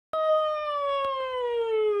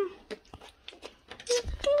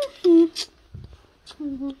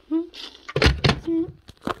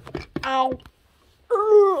Ow.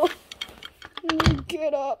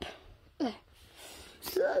 Get up.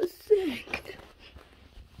 So sick.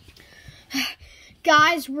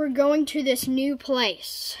 Guys, we're going to this new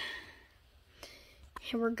place.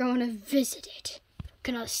 And we're going to visit it.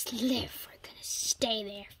 We're going to live. We're going to stay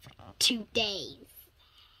there for 2 days.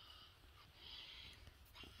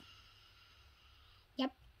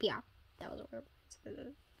 Yep, yeah. That was a weird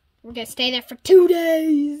word. We're going to stay there for 2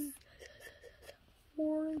 days.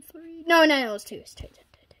 4 and 3. No, it was 2. It's 2.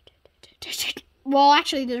 Well,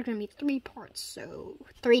 actually, there's going to be 3 parts, so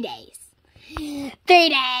 3 days. 3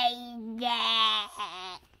 days. Yeah.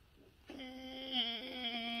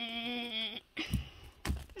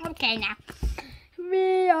 Okay, now.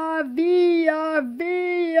 VR.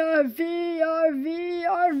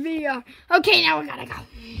 Okay, now we gotta go.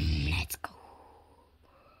 Let's go.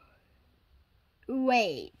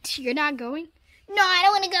 Wait, you're not going? No, I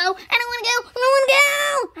don't want to go.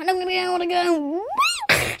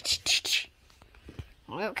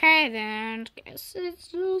 Okay, then. Guess it's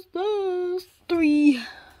just those 3.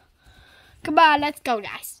 Come on, let's go,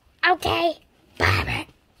 guys. Okay. Bye.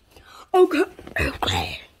 Okay.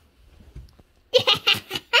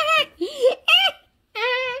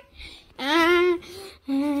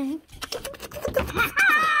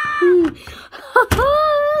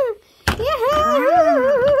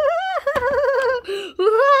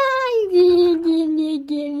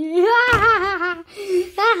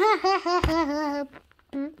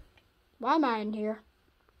 Why am I in here?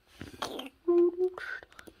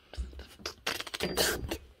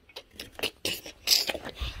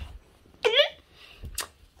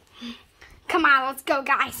 Come on, let's go,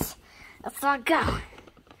 guys. Let's all go.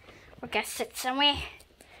 We're gonna sit somewhere.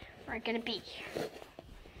 We're gonna be.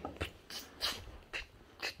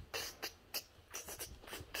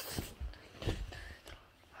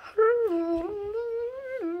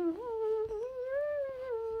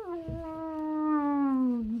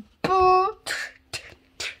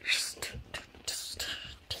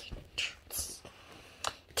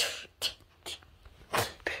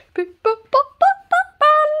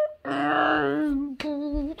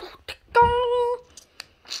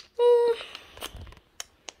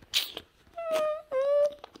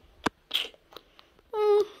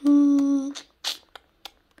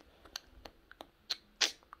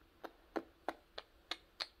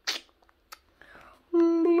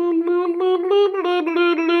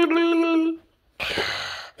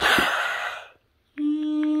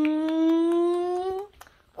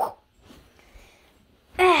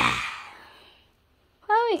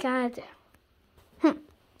 Gotta do.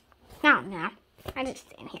 No. I just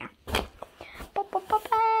stand here.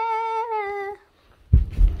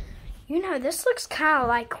 You know, this looks kind of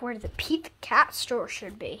like where the Pete the Cat store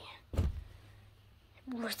should be.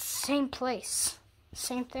 It's the same place.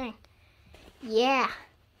 Same thing. Yeah.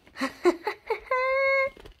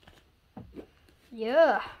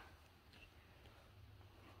 Yeah.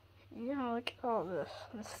 Yeah, look at all this.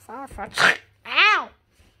 This firefighter. Ow!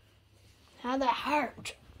 How'd that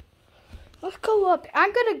hurt? Let's go up.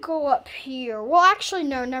 I'm gonna go up here. Well, actually,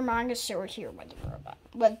 no, never mind. I'm gonna stay over here with the robot,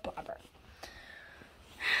 with Bobber.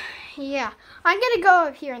 Yeah, I'm gonna go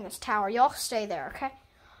up here in this tower. Y'all stay there, okay?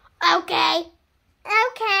 Okay.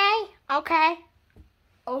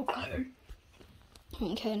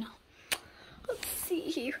 Okay, now. Let's see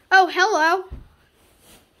here. Oh, hello.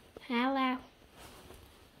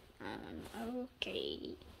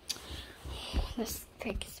 Okay. This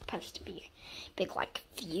thing is supposed to be a big, like,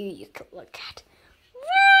 view you could look at.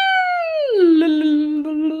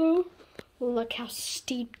 Look how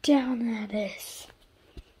steep down that is.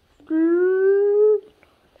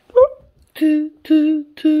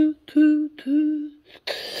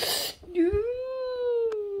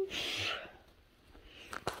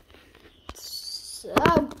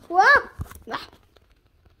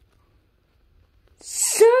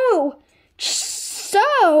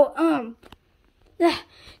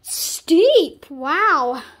 Steep.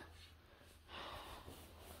 Wow.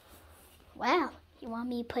 Well, you want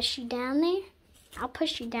me to push you down there? I'll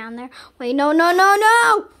push you down there. Wait, no.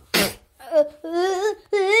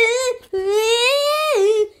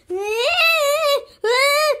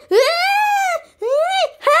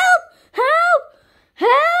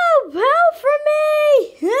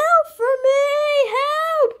 Help for me,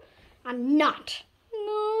 help. I'm not.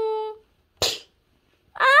 No.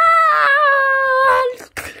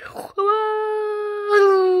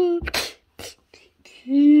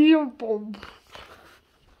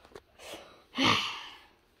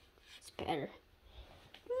 It's better.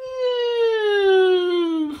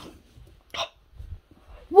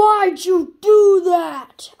 Why'd you do that?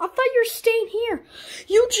 that? I thought you were staying here.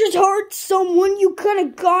 You just hurt someone. You could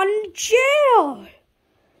have gone to jail.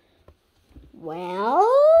 Well,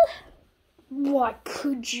 what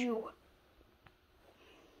could you?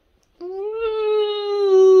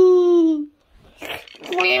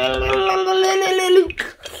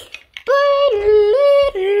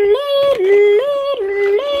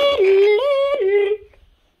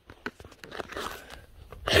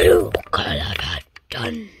 You could have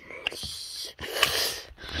done this.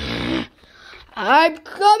 I'm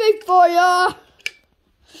coming for ya.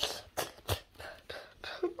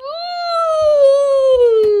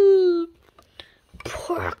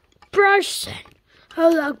 Poor person.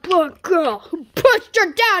 Oh, that poor girl who pushed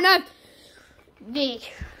her down on the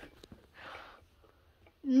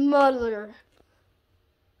mother.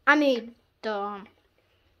 I mean, the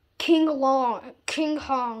King Hong,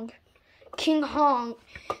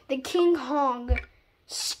 the King Hong,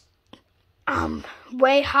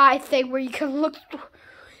 way high thing where you can look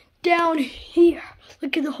down here.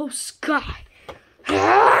 Look at the whole sky.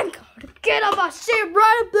 I'm gonna get up, I see it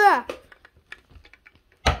right up there.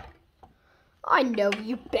 I know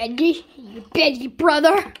you, Bendy. You Bendy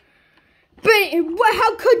brother. Bendy,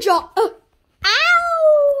 how could y'all? Ow!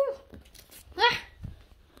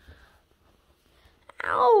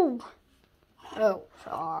 Ow! Oh,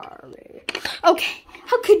 sorry. Okay,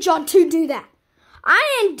 how could y'all two do that? I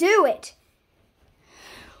didn't do it.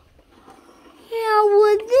 How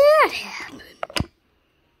would that happen?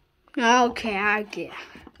 Okay, I get it.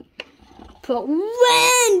 But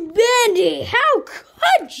when, Bendy, how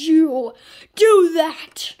could you do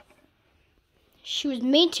that? She was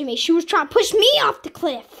mean to me. She was trying to push me off the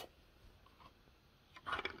cliff.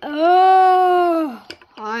 Oh,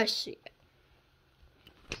 I see.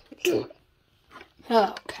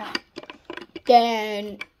 Okay.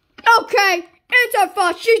 Then, okay, it's her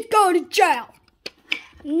fault. She's going to jail.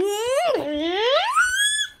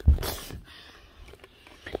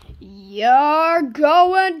 You're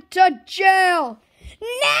going to jail.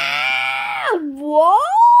 Now, what?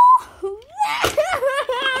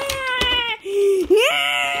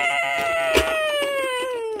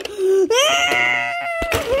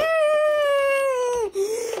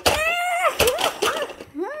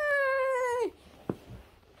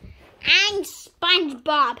 I'm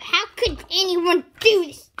SpongeBob. How could anyone do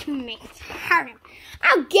this to me? Hurt him.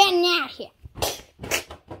 I'm getting out of here.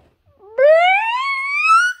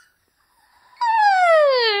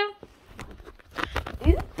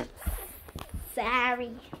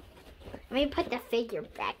 Sorry. Let me put the figure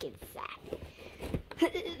back inside.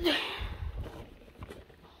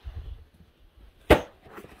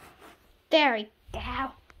 There we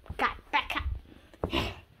go. Got it back up.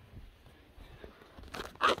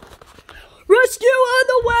 Rescue on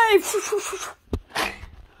the way!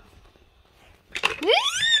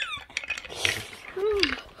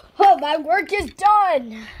 Oh, my work is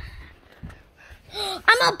done.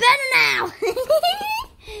 I'm all better now.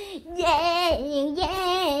 Yeah.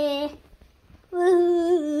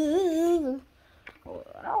 Oh,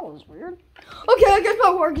 that was weird. Okay, I guess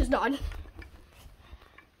my work is done.